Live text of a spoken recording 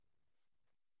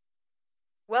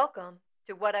Welcome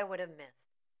to What I Would Have Missed.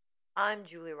 I'm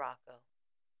Julie Rocco.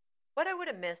 What I Would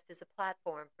Have Missed is a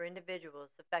platform for individuals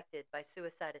affected by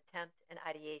suicide attempt and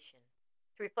ideation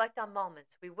to reflect on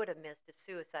moments we would have missed if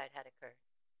suicide had occurred.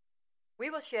 We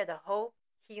will share the hope,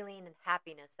 healing, and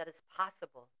happiness that is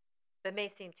possible but may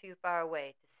seem too far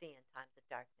away to see in times of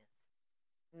darkness.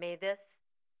 May this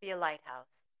be a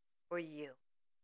lighthouse for you.